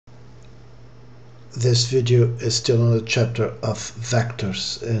This video is still on the chapter of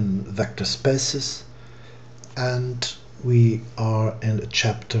vectors in vector spaces, and we are in the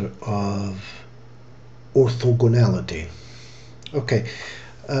chapter of orthogonality. Okay,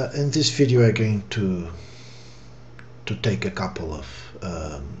 in this video I'm going to take a couple of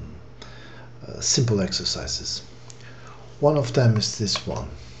simple exercises. One of them is this one.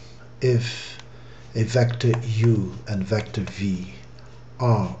 If a vector u and vector v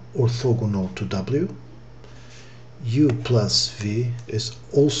are orthogonal to w, u plus v is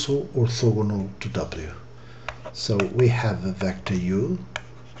also orthogonal to w. So we have a vector u,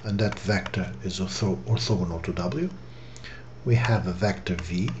 and that vector is orthogonal to w. We have a vector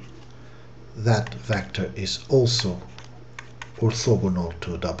v, that vector is also orthogonal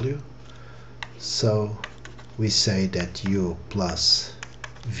to w. So we say that u plus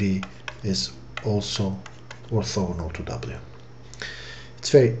v is also orthogonal to w. It's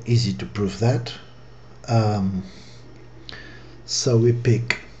very easy to prove that. So we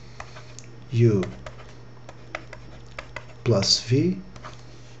pick u plus v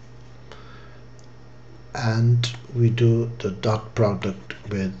and we do the dot product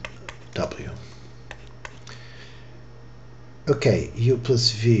with w. Okay, u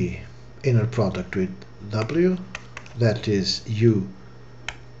plus v inner product with w, that is u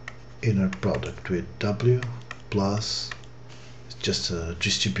inner product with w plus, it's just a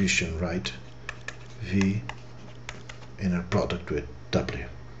distribution, right, v inner product with w.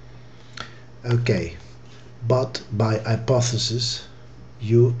 Okay, but by hypothesis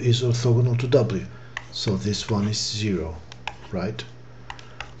u is orthogonal to w, so this one is 0, right,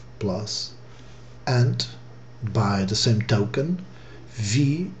 plus, and by the same token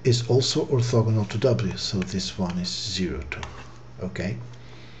v is also orthogonal to w, so this one is 0 too. Okay,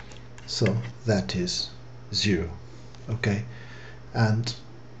 so that is 0. Okay, and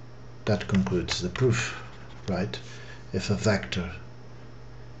that concludes the proof, right? If a vector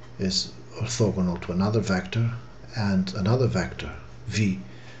is orthogonal to another vector and another vector v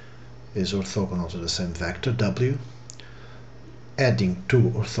is orthogonal to the same vector w, adding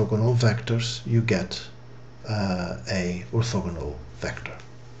two orthogonal vectors you get a orthogonal vector.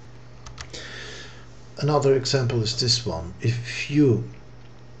 Another example is this one. If u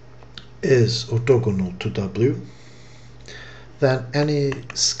is orthogonal to w, then any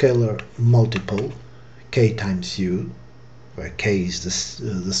scalar multiple k times u, where k is the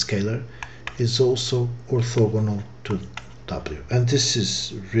scalar, is also orthogonal to w. And this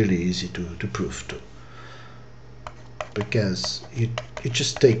is really easy to prove too, because you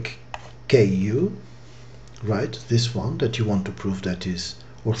just take ku, right, this one that you want to prove that is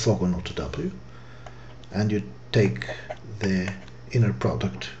orthogonal to w, and you take the inner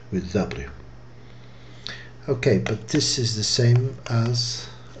product with w. Okay, but this is the same as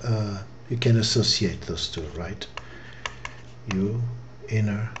you can associate those two, right? U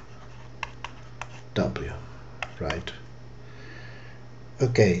inner w, right?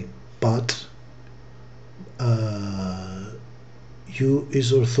 Okay, but u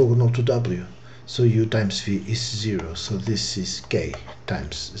is orthogonal to w, so u times v is 0, so this is k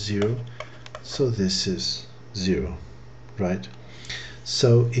times 0, so this is 0, right?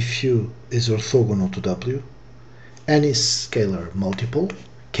 So if u is orthogonal to w, any scalar multiple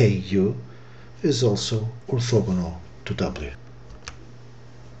ku is also orthogonal to w.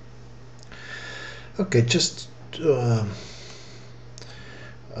 Okay, just a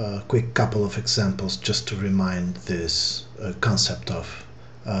quick couple of examples just to remind this concept of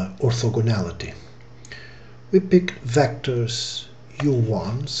orthogonality. We pick vectors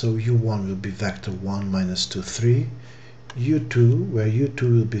u1, so u1 will be vector 1, minus 2, 3, u2, where u2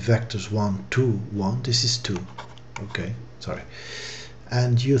 will be vectors 1, 2, 1, this is 2, okay, sorry,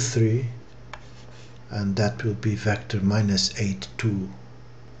 and u3, and that will be vector minus 8, 2,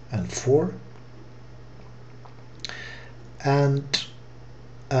 and 4, and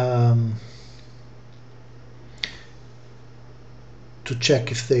to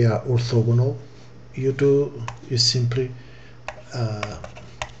check if they are orthogonal, you simply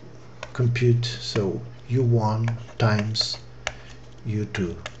compute, so u1 times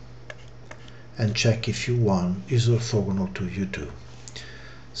u2, and check if u1 is orthogonal to u2.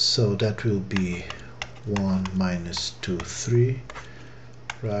 So that will be 1 minus 2, 3,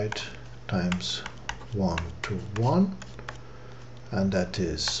 right, times 1, 2, 1, and that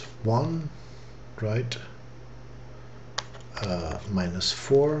is 1, right, minus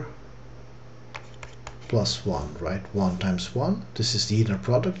 4 plus 1, right, 1 times 1, this is the inner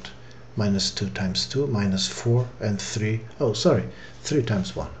product, minus 2 times 2, minus 4, and 3, oh sorry, 3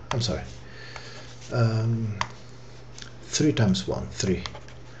 times 1, I'm sorry, 3 times 1, 3,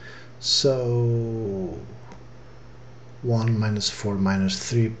 So 1 minus 4 minus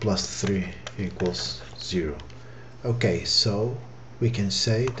 3 plus 3 equals 0. Okay, so we can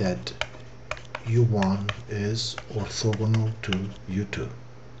say that u1 is orthogonal to u2.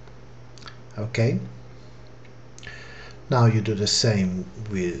 Okay, now you do the same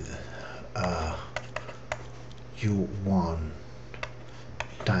with u1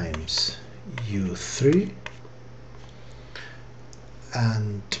 times u3,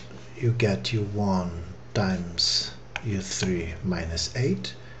 and you get u1 times u3 minus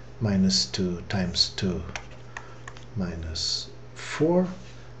 8, minus 2 times 2 minus 4,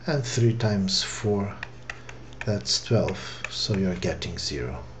 and 3 times 4, that's 12, so you're getting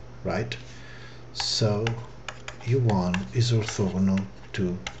 0, right? So u1 is orthogonal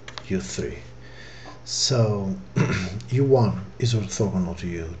to u3. So u1 is orthogonal to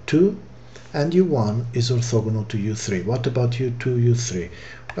u2, and u1 is orthogonal to u3. What about u2, u3?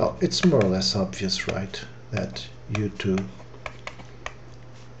 Well, it's more or less obvious, right? That u2,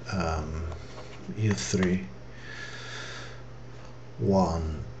 u3,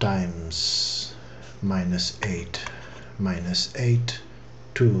 1 times minus 8, minus 8,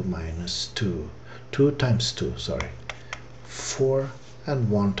 2 minus 2, 2 times 2, sorry, 4, and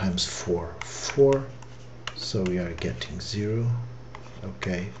 1 times 4, 4, so we are getting 0,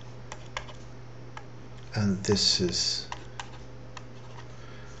 okay, and this is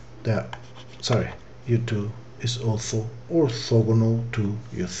the, sorry, u2 is also orthogonal to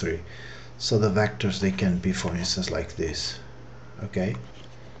u3, so the vectors, they can be, for instance, like this, okay,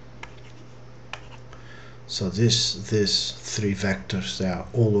 so these 3 vectors, they are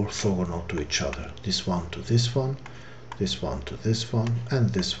all orthogonal to each other, this one to this one, this one to this one, and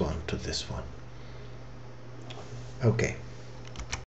this one to this one. Okay,